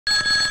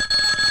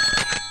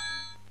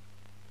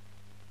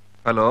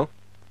Hello.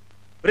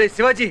 రే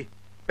శివాజీ,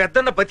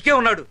 పెద్దన్న బతికే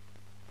ఉన్నాడు.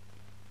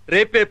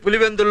 రేపే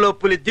పులివెందుల్లో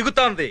పులి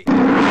దిగుతాంది.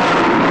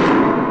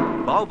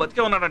 బావు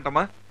బతికే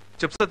ఉన్నాడంటమ్మా.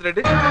 చెప్పు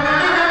సత్యరెడ్డి.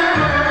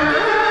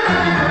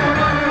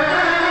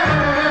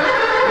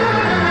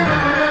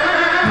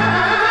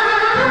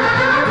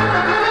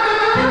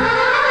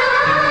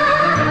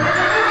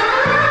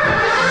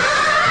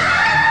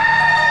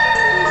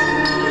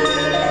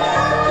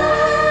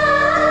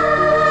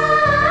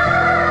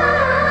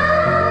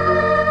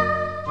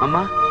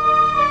 అమ్మా,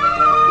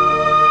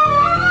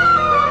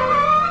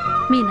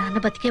 మీ నాన్న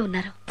బతికే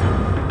ఉన్నారు.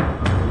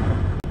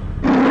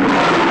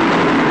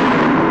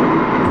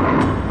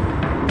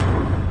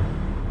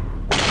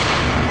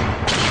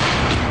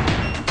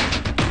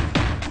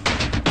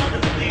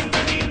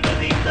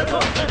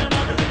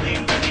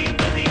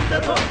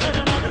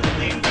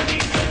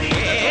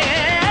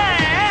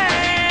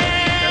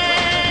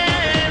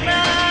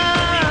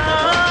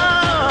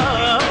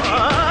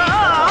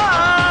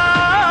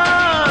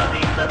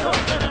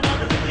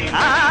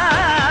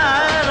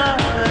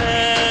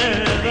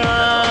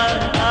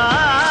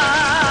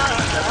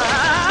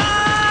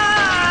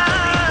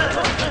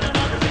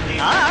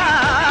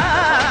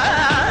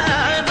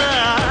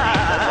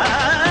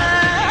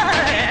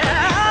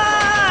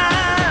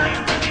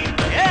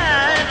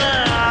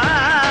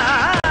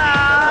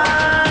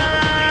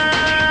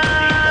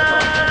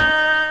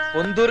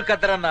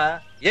 కదరన్నా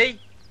ఏయ్.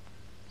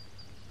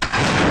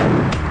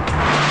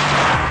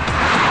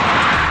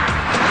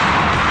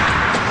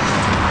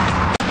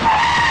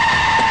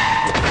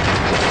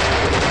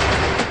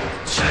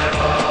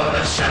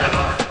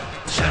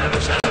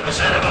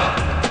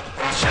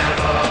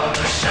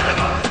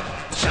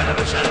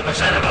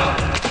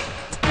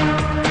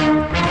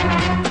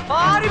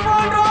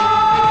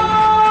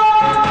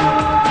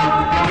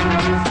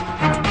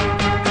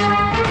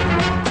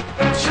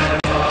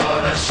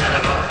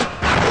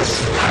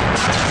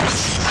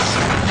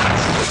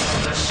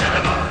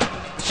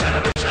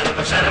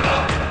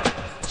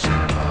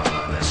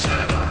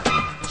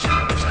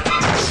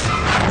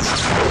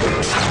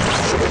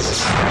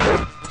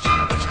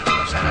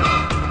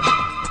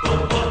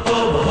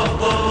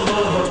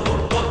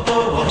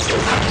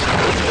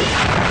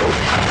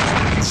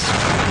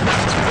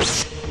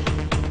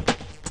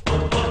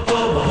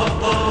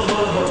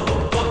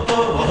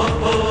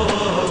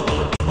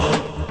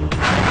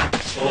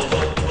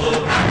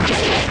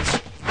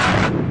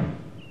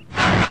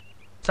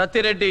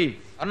 సత్యరెడ్డి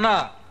అన్నా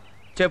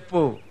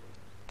చెప్పు.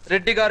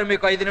 రెడ్డి గారు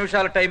మీకు 5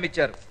 నిమిషాల టైం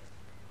ఇచ్చారు.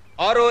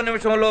 6వ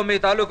నిమిషంలో మీ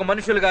తాలూకు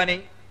మనుషులు గాని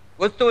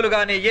వస్తువులు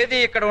గాని ఏది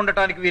ఇక్కడ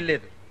ఉండటానికి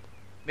వీల్లేదు.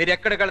 మీరు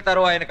ఎక్కడికి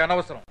వెళ్తారో ఆయనకు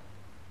అనవసరం.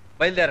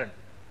 బయలుదేరండి.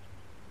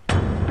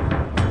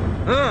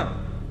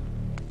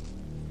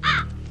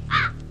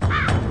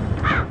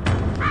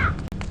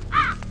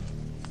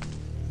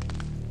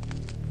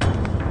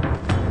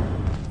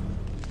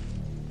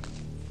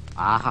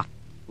 ఆహా,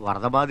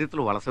 వరద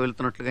బాధితులు వలస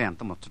వెళ్తున్నట్లుగా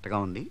ఎంత ముచ్చటగా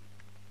ఉంది.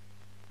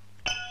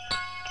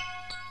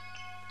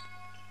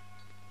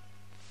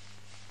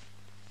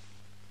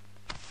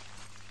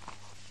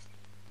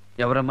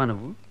 ఎవరమ్మా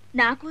నువ్వు?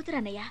 నా కూతురు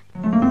అన్నయ్య.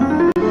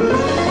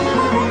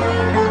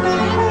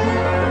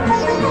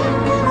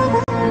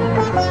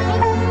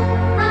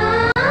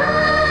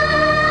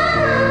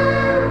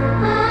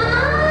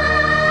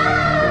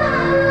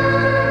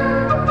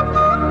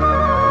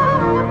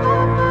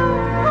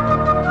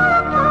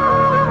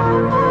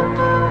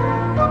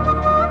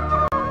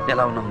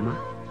 ఎలా ఉన్నావమ్మా?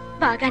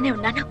 బాగానే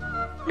ఉన్నాను.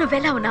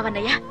 నువ్వెలా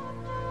ఉన్నావన్నయ్యా?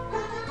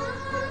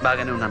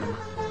 బాగానే ఉన్నానమ్మా.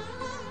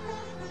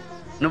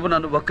 నువ్వు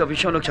నన్ను ఒక్క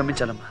విషయంలో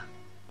క్షమించాలమ్మా.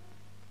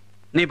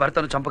 నీ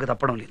భర్తను చంపక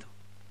తప్పడం లేదు.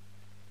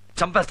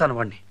 చంపేస్తాను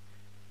వాణ్ణి,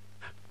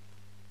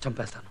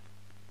 చంపేస్తాను.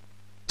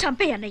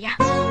 చంపేయన్నయ్యా.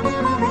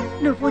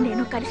 నువ్వు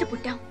నేను కలిసి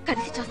పుట్టాం,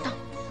 కలిసి చేస్తాం.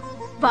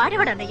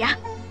 వాడేవాడన్నయ్యా.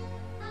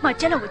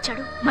 మధ్యలో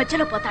వచ్చాడు,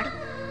 మధ్యలో పోతాడు.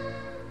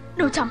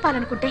 నువ్వు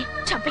చంపాలనుకుంటే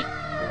చంపే.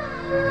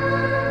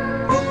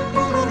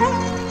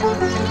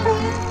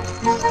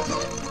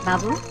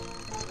 బాబు,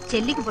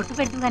 చెల్లికి బొట్టు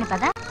పెడుతూ గాని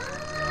పదా.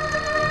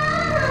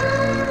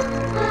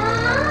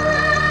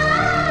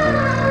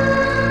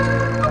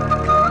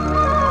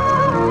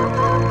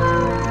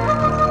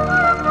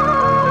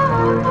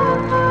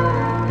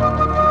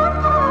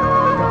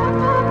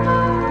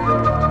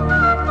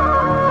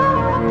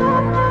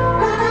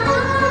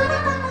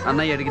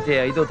 అన్నయ్య అడిగితే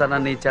 5వ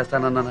తనాన్ని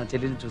ఇచ్చేస్తానన్న నా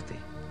చెల్లిని చూస్తే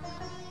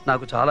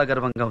నాకు చాలా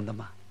గర్వంగా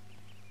ఉందమ్మా.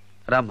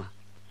 రామ్మా.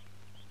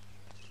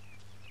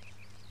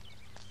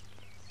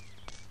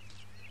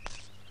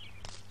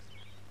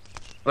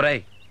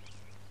 ఒరేయ్,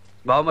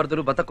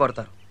 బావమరుదులు బతక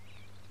కోరతారు,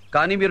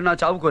 కానీ మీరు నా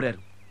చావు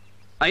కోరారు.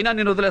 అయినా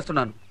నేను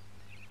వదిలేస్తున్నాను.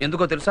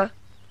 ఎందుకో తెలుసా?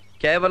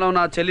 కేవలం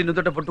నా చెల్లి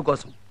నుదుట పుట్టు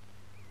కోసం.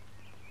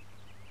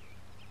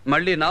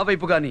 మళ్ళీ నా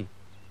వైపు కానీ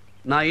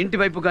నా ఇంటి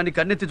వైపు కానీ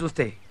కన్నెత్తి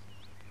చూస్తే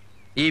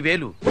ఈ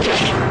వేలు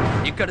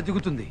ఇక్కడ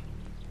దిగుతుంది.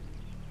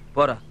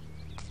 పోరా.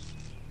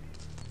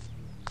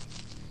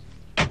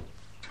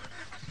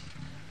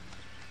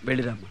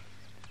 వెళ్ళిరామ్మా.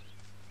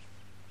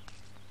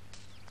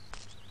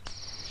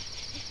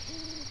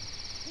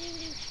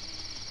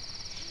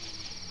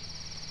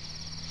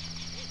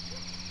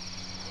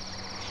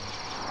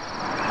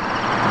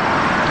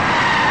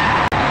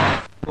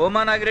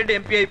 భూమా నాగిరెడ్డి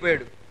ఎంపీ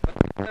అయిపోయాడు,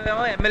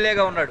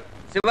 ఎమ్మెల్యేగా ఉన్నాడు.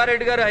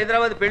 శివారెడ్డి గారు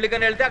హైదరాబాద్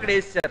పెళ్లికని వెళ్తే అక్కడ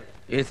వేసేశారు.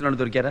 వేసిన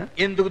దొరికారా?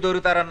 ఎందుకు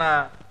దొరుకుతారన్నా?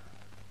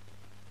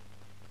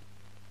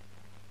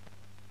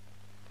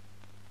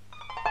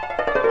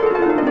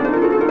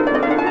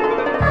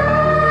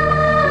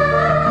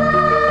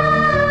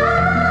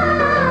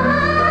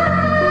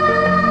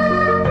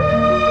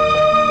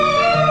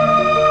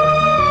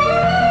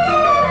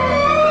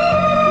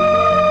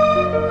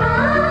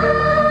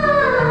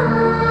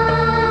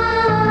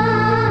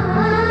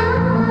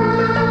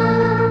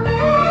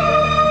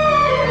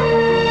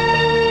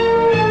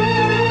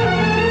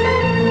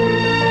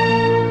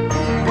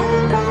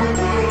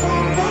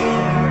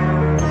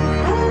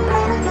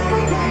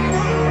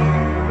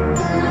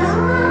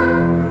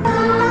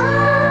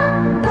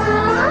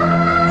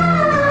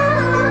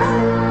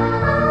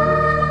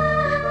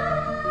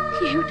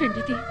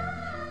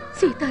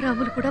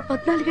 సీతారాములు కూడా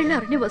 14 ఏళ్ల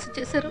అరణ్యవాసం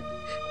చేశారు,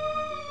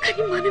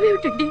 కానీ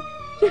మనమేమిటండి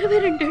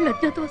 22 ఏళ్ల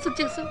అజ్ఞాతవాసం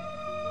చేశాం.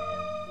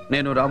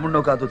 నేను రాముణ్ణో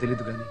కాదో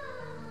తెలీదు కానీ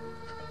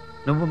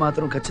నువ్వు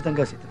మాత్రం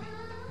ఖచ్చితంగా సీతవి.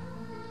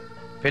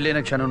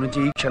 పెళ్ళైన క్షణం నుంచి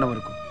ఈ క్షణం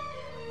వరకు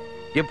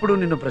ఎప్పుడూ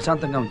నిన్ను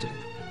ప్రశాంతంగా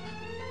ఉంచలేదు.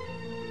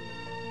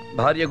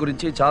 భార్య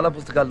గురించి చాలా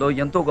పుస్తకాల్లో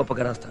ఎంతో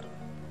గొప్పగా రాస్తారు.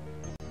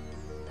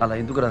 అలా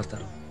ఎందుకు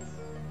రాస్తారు?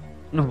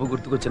 నువ్వు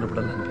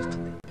గుర్తుకొచ్చినప్పుడల్లా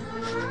అనిపిస్తుంది.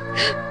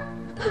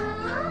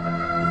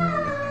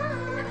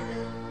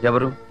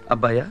 ఎవరు?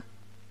 అబ్బాయా?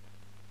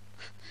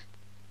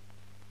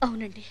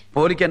 అవునండి.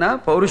 పోలికేనా?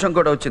 పౌరుషం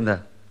కూడా వచ్చిందా?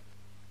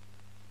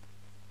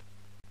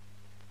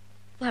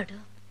 వాడు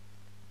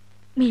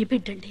మీ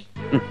బిడ్డండి.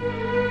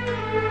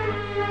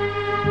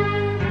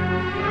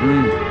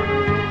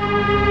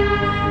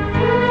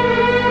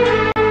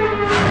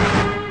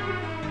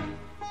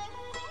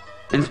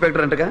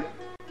 ఇన్స్పెక్టర్ అంటగా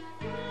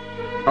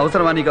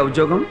అవసరమా నీకు ఆ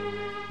ఉద్యోగం?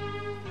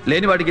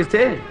 లేని వాడికి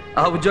ఇస్తే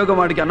ఆ ఉద్యోగం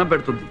వాడికి అన్నం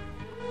పెడుతుంది.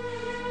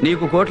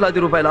 నీకు కోట్లాది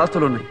రూపాయల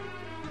ఆస్తులున్నాయి.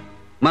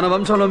 మన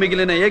వంశంలో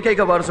మిగిలిన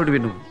ఏకైక వారసుడివి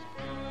నువ్వు.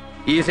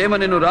 ఈ సేమ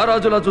నిన్ను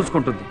రారాజులా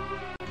చూసుకుంటుంది.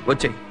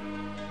 వచ్చేయ్.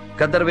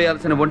 కద్దరు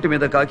వేయాల్సిన ఒంటి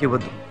మీద కాకి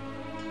వద్దు,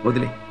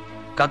 వదిలే.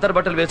 కద్దరు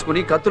బట్టలు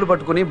వేసుకుని కత్తులు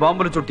పట్టుకుని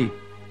బాంబులు చుట్టి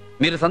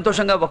మీరు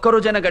సంతోషంగా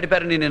ఒక్కరోజైనా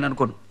గడిపారని నేను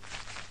అనుకోను.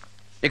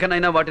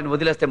 ఇకనైనా వాటిని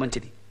వదిలేస్తే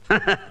మంచిది.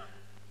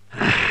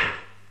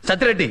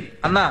 సత్యరెడ్డి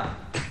అన్నా,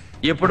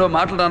 ఎప్పుడో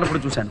మాటలు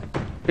రానప్పుడు చూశాను.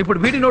 ఇప్పుడు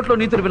వీడి నోట్లో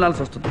నీతులు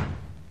వినాల్సి వస్తుంది.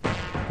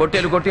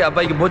 కొట్టేలు కొట్టి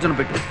అబ్బాయికి భోజనం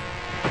పెట్టు,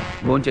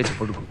 భోంచేసి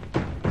పడుకు.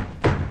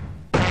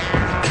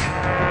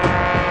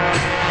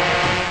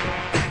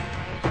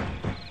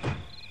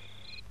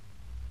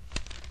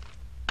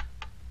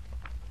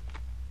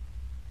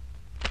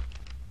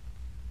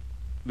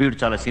 వీడు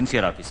చాలా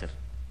సిన్సియర్ ఆఫీసర్.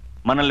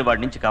 మనల్ని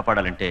వాడి నుంచి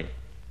కాపాడాలంటే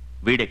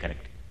వీడే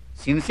కరెక్ట్.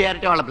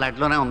 సిన్సియారిటీ వాళ్ళ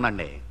బ్లడ్లోనే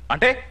ఉందండి.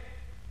 అంటే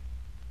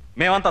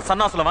మేమంతా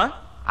సన్నాసులమా?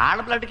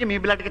 వాళ్ళ బ్లడ్కి మీ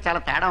బ్లడ్కి చాలా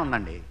తేడా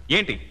ఉందండి.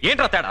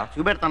 ఏంట్రా తేడా?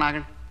 చూపెడతాను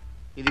ఆగండి.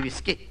 ఇది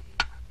విస్కీ,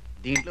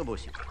 దీంట్లో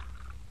పోసాం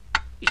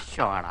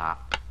ఇషోడా.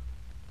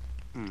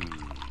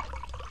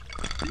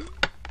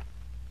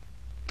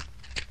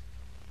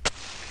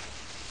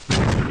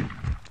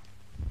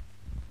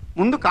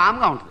 ముందు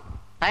కామ్గా ఉంటుంది,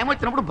 టైం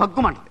వచ్చినప్పుడు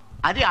భగ్గుమంటుంది.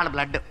 అది వాళ్ళ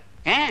బ్లడ్.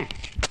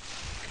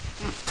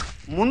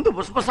 ముందు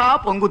బుసబుసా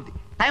పొంగుద్ది,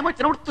 టైం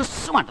వచ్చినప్పుడు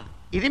తుస్సుమంటది.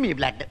 ఇది మీ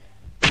బ్లడ్.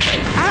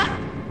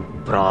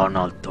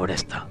 ప్రాణాలు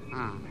తోడేస్తా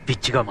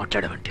పిచ్చిగా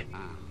మాట్లాడవంటే.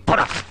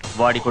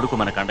 వాడి కొడుకు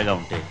మనకు అండగా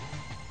ఉంటే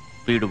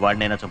వీడు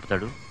వాడినైనా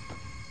చంపుతాడు,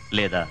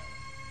 లేదా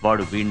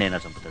వాడు వీడినైనా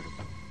చంపుతాడు.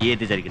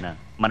 ఏది జరిగినా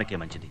మనకే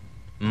మంచిది.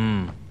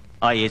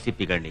 ఆ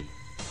ఏసీపీ గారిని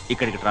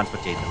ఇక్కడికి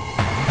ట్రాన్స్ఫర్ చేద్దాం.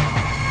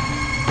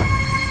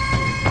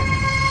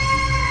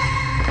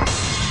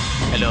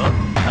 हेलो,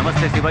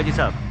 नमस्ते शिवाजी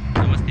साहब।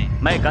 नमस्ते,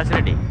 मैं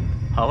काशिरेड्डी।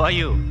 How are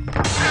you?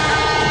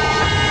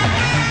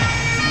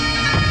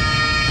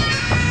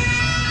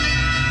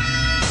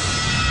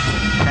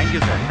 Thank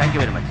you sir, thank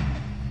you very much.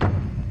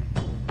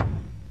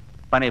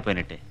 పని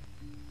అయిపోయినట్టే,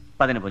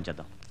 పదని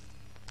పొంచేద్దాం.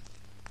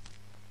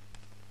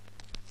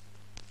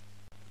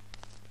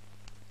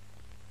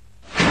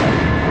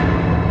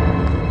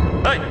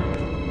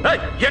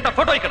 ఏంటా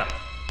ఫోటో ఇక్కడ?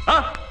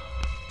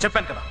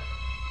 చెప్పాను కదా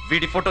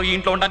వీడి ఫోటో ఈ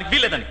ఇంట్లో ఉండడానికి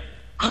వీల్లేదని.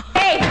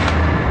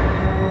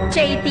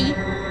 చేతి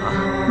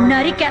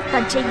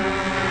నరికేస్తాను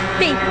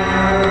చెయ్యి.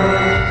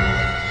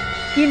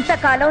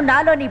 ఇంతకాలం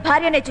నాలో నీ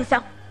భార్యనే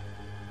చూసాం.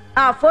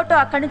 ఆ ఫోటో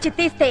అక్కడి నుంచి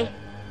తీస్తే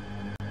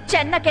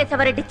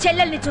చెన్నకేశవరెడ్డి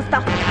చెల్లెల్ని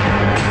చూస్తాం.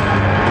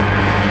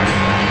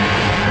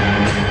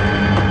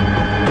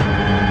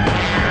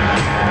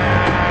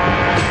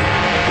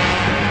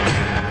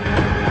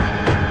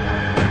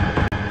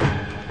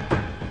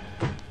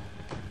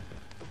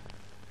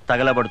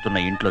 తగలబడుతున్న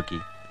ఇంట్లోకి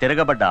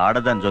తిరగబడ్డ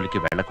ఆడదాని జోలికి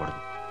వెళ్ళకూడదు,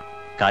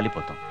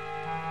 కాలిపోతాం.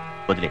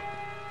 వదిలే,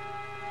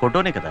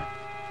 ఫోటోనే కదా.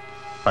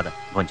 పద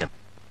కొంచెం.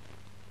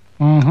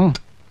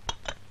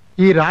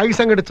 ఈ రాగి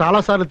సంగటి చాలా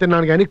సార్లు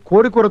తిన్నాను, కానీ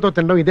కోడి కూరతో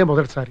తినడం ఇదే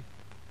మొదటిసారి.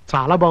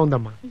 చాలా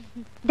బాగుందమ్మా.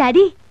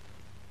 డాడీ,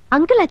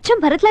 అంకుల్ అచ్చం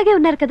భరత్ లాగే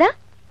ఉన్నారు కదా?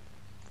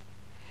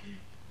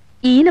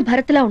 ఈయన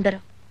భరత్లా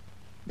ఉండరు,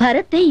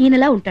 భరత్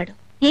ఈయనలా ఉంటాడు.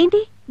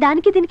 ఏంటి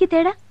దానికి దీనికి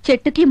తేడా?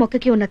 చెట్టుకి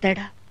మొక్కకి ఉన్న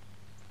తేడా.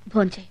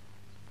 భోంచే.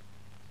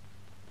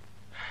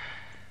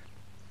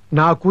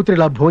 నా కూతురు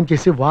ఇలా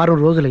భోంచేసి వారం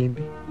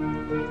రోజులైంది.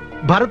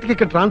 భరత్కి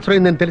ఇక్కడ ట్రాన్స్ఫర్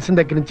అయిందని తెలిసిన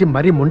దగ్గర నుంచి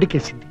మరీ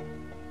మొండికేసింది.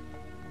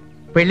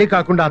 పెళ్లి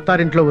కాకుండా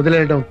అత్తారింట్లో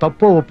వదిలేయడం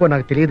తప్పో ఒప్పో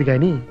నాకు తెలియదు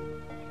కానీ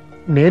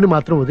నేను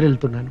మాత్రం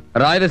వదిలేళ్తున్నాను.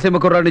 రాయలసీమ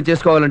కుర్రాడిని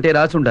చేసుకోవాలంటే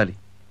రాసి ఉండాలి.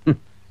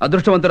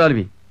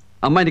 అదృష్టవంతురాలివి.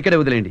 అమ్మాయిని ఇక్కడే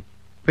వదిలేయండి.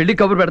 పెళ్లి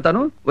కబురు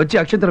పెడతాను, వచ్చి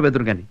అక్షంతరం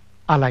ఎదురు కానీ.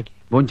 అలాగే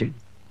భోంచేయండి.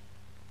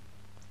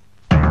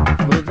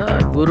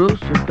 గురు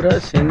శుక్ర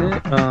శని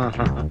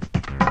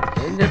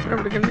ఏం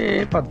చెప్పినప్పటికీ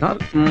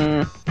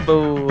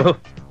 14.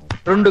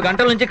 2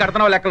 గంటల నుంచి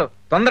కడుతున్నావు లెక్కలు.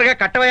 తొందరగా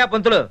కట్టవయ్యా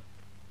పంతులు.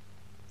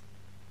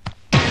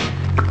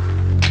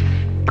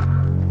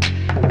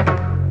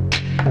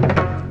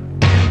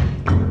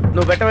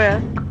 నువ్వు పెట్టవయా,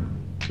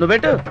 నువ్వు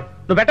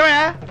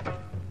పెట్టవయా.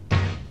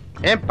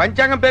 ఏం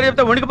పంచాంగం పేరు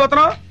చెప్తే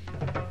వణికిపోతున్నావు?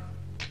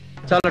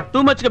 చాలా టూ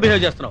మచ్ గా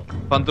బిహేవ్ చేస్తున్నావు.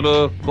 పంతులు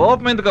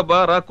కోపం ఎందుకబ్బా,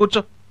 రా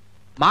కూర్చో.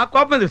 మా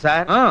కోపం ఎందుకు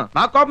సార్?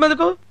 మా కోపం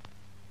ఎందుకు?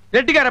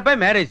 రెడ్డి గారి అబ్బాయి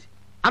మ్యారేజ్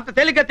అంత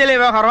తేలిక తెలియ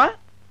వ్యవహారమా?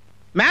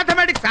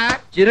 Mathematics sir.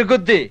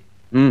 చిరుగుద్ది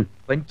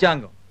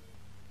పంచాంగం.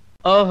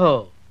 ఓహో,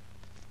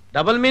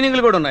 డబుల్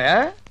మీనింగ్లు కూడా ఉన్నాయా?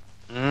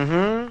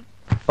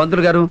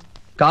 పంతులు గారు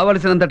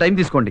కావలసినంత టైం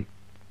తీసుకోండి.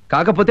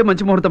 కాకపోతే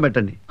మంచి ముహూర్తం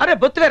పెట్టండి. అరే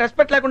బొత్తుగా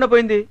రెస్పెక్ట్ లేకుండా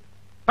పోయింది.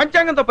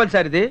 పంచాంగంతో పని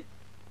సార్ ఇది.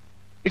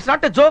 It's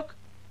not a joke.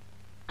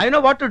 I know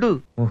what to do.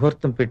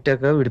 ముహూర్తం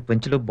పెట్టాక వీడి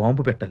పంచిలో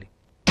బాంబు పెట్టాలి.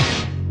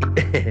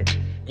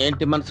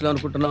 ఏంటి మనసులో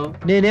అనుకుంటున్నావు?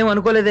 నేనేం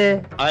అనుకోలేదే.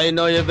 I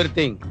know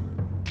everything.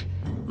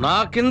 నా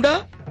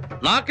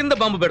కింద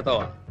బాంబు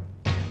పెడతావా?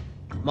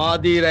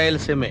 మాది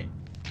రాయలసీమే.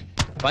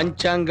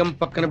 పంచాంగం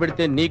పక్కన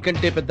పెడితే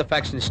నీకంటే పెద్ద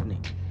ఫ్యాక్షనిస్ట్ ని.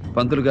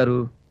 పంతులు గారు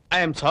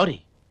I'm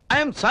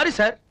sorry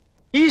sir.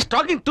 Is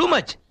talking too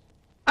much.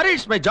 అరే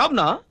ఇట్స్ మై జాబ్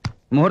నా.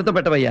 ముహూర్తం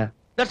పెట్టవయ్యా.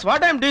 That's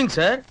what I'm doing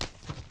sir.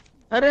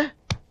 అరే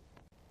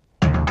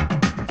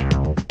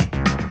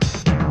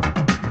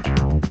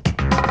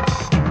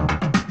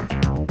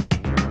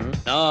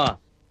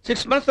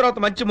 6 months తర్వాత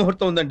మంచి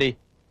ముహూర్తం ఉందండి.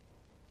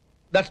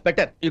 That's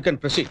better. You can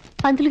proceed.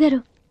 పంతులు గారు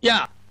యా,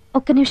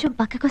 ఒక్క నిమిషం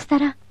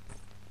పక్కకొస్తారా?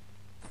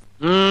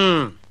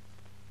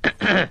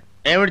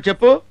 ఏమిటి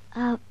చెప్పు.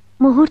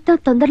 ముహూర్తం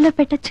తొందరలో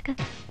పెట్టొచ్చు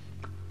కదా.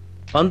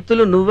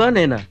 పంతులు నువ్వా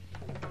నేనా?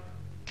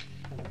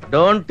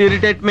 Don't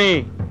irritate me.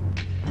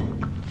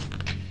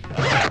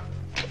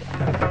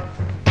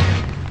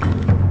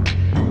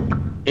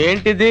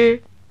 ఏంటిది?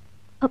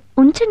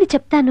 ఉంచండి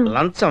చెప్తాను.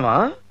 లంచమా?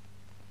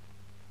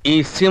 ఈ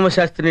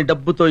సీమశాస్త్రిని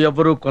డబ్బుతో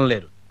ఎవ్వరూ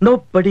కొనలేరు. No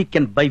body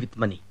can buy with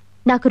money.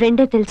 నాకు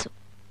రెండే తెలుసు.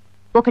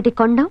 1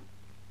 కొండం,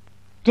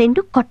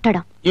 2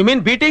 కొట్టడం. You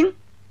mean beating?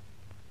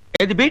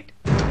 ఏది బీట్?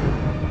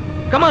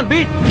 Come on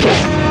beat.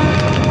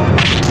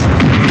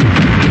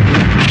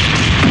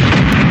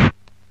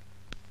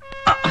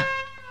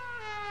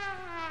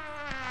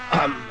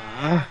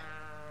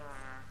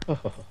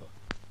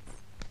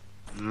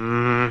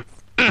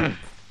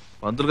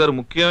 పంతులు గారు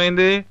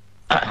ముఖ్యమైంది.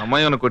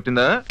 అమ్మాయి ఏమైనా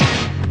కొట్టిందా?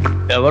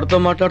 ఎవరితో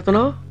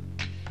మాట్లాడుతున్నావు?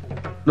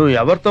 నువ్వు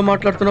ఎవరితో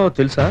మాట్లాడుతున్నావో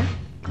తెలుసా?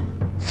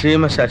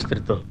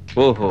 సీమశాస్త్రితో.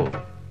 ఓహో,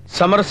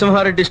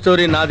 సమరసింహారెడ్డి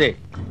స్టోరీ నాదే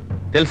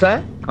తెలుసా?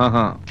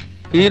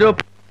 హీరో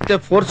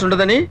ఫోర్స్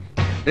ఉండదని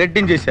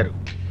రెడ్డిని చేశారు.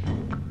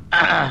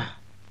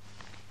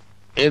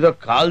 ఏదో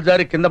కాల్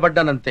జారి కింద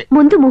పడ్డానంతే.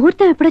 ముందు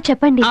ముహూర్తం ఎప్పుడో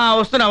చెప్పండి.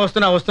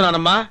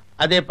 వస్తున్నానమ్మా.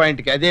 అదే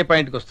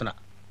పాయింట్కి వస్తున్నా.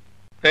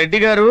 రెడ్డి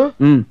గారు,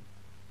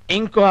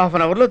 ఇంకో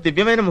 1/2 అవర్ లో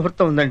దివ్యమైన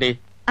ముహూర్తం ఉందండి.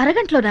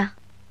 అరగంటలోనా?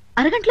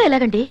 అరగంటలో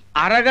ఎలాగండి?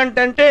 అరగంట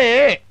అంటే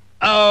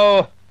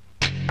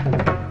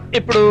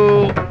ఇప్పుడు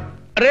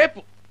రేపు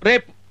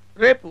రేపు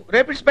రేపు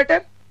రేపు ఇట్స్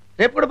బెటర్.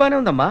 రేపు కూడా బానే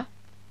ఉందమ్మా.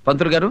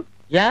 పంతులు గారు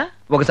యా,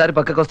 ఒకసారి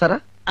పక్కకు వస్తారా?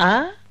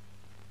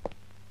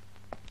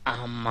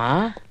 అమ్మా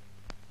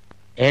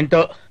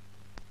ఏంటో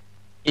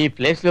ఈ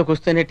ప్లేస్ లోకి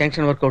వస్తేనే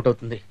టెన్షన్ వర్కౌట్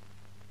అవుతుంది.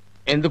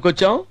 ఎందుకు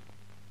వచ్చావు?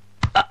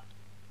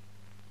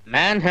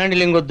 మ్యాన్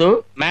హ్యాండిలింగ్ వద్దు,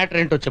 మ్యాటర్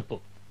ఏంటో చెప్పు.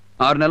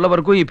 6 నెలల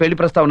వరకు ఈ పెళ్లి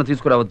ప్రస్తావన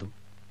తీసుకురావద్దు.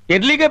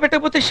 ఎర్లీగా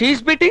పెట్టకపోతే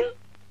షీఈస్ బీటింగ్.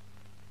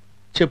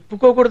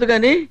 చెప్పుకోకూడదు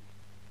కానీ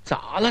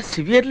చాలా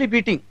సివియర్లీ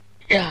బీటింగ్.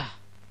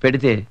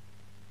 పెడితే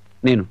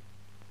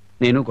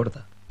నేను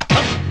కొడతా.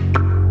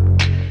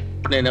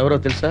 నేనెవరో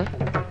తెలుసా?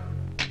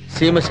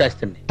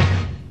 సీమశాస్త్రిని.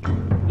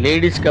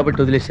 లేడీస్ కాబట్టి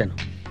వదిలేశాను.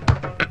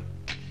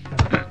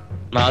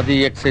 నాది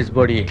ఎక్సైజ్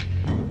బాడీ.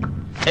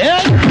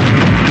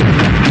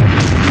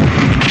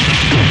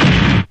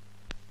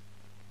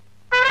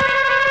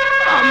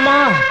 అమ్మా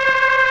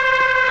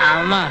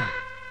అమ్మా,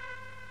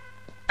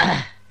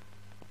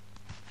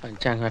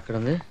 పంచాంగం ఎక్కడ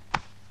ఉంది?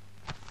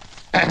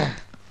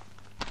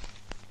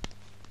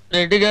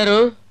 రెడ్డి గారు,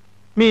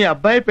 మీ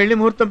అబ్బాయి పెళ్లి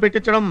ముహూర్తం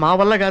పెట్టించడం మా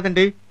వల్ల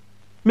కాదండి.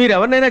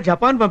 మీరెవరినైనా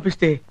జపాన్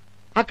పంపిస్తే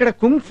అక్కడ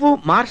కుంఫు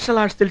మార్షల్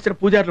ఆర్ట్స్ తెలిసిన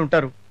పూజారులు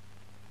ఉంటారు.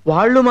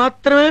 వాళ్ళు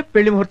మాత్రమే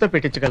పెళ్లి ముహూర్తం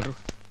పెట్టించగలరు.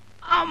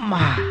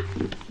 అమ్మా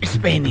ఇట్స్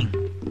పెయినింగ్.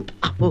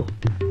 అబ్బో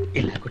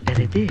ఇలా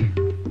కొట్టారైతే.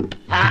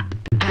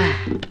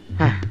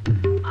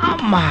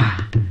 అమ్మా,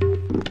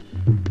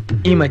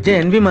 ఈ మధ్య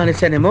ఎన్వి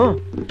మానేశానేమో.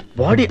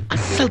 బాడీ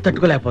అస్సలు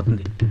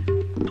తట్టుకోలేకపోతుంది.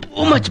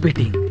 Too much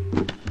beating.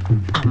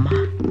 అమ్మా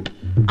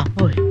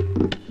అబ్బోయ్,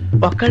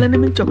 ఒకళ్ళని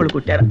మించి ఒకళ్ళు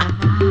కొట్టారు.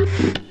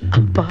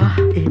 అబ్బా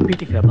ఏం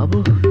బీటింగ్ రా బాబు.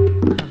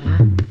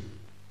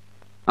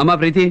 అమ్మా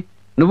ప్రీతి,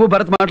 నువ్వు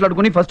భరత్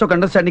మాట్లాడుకుని ఫస్ట్ ఒక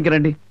అండర్స్టాండింగ్కి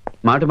రండి.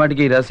 మాటి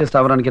మాటికి ఈ రహస్య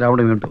స్థావరానికి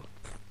రావడం ఏంటో.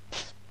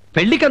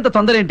 పెళ్లికి అంత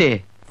తొందర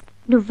ఏంటి?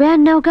 నువ్వే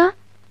అన్నావుగా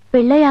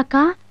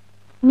పెళ్ళయ్యాక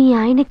మీ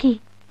ఆయనకి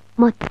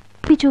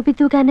మొత్తం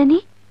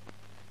చూపిద్దుగానని,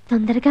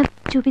 తొందరగా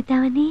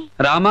చూపిద్దామని.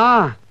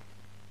 రామా,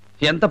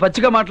 ఎంత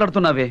పచ్చిగా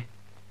మాట్లాడుతున్నావే.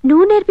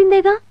 నువ్వు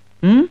నేర్పిందేగా.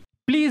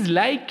 Please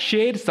like,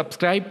 share,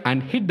 subscribe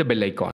and hit the bell icon.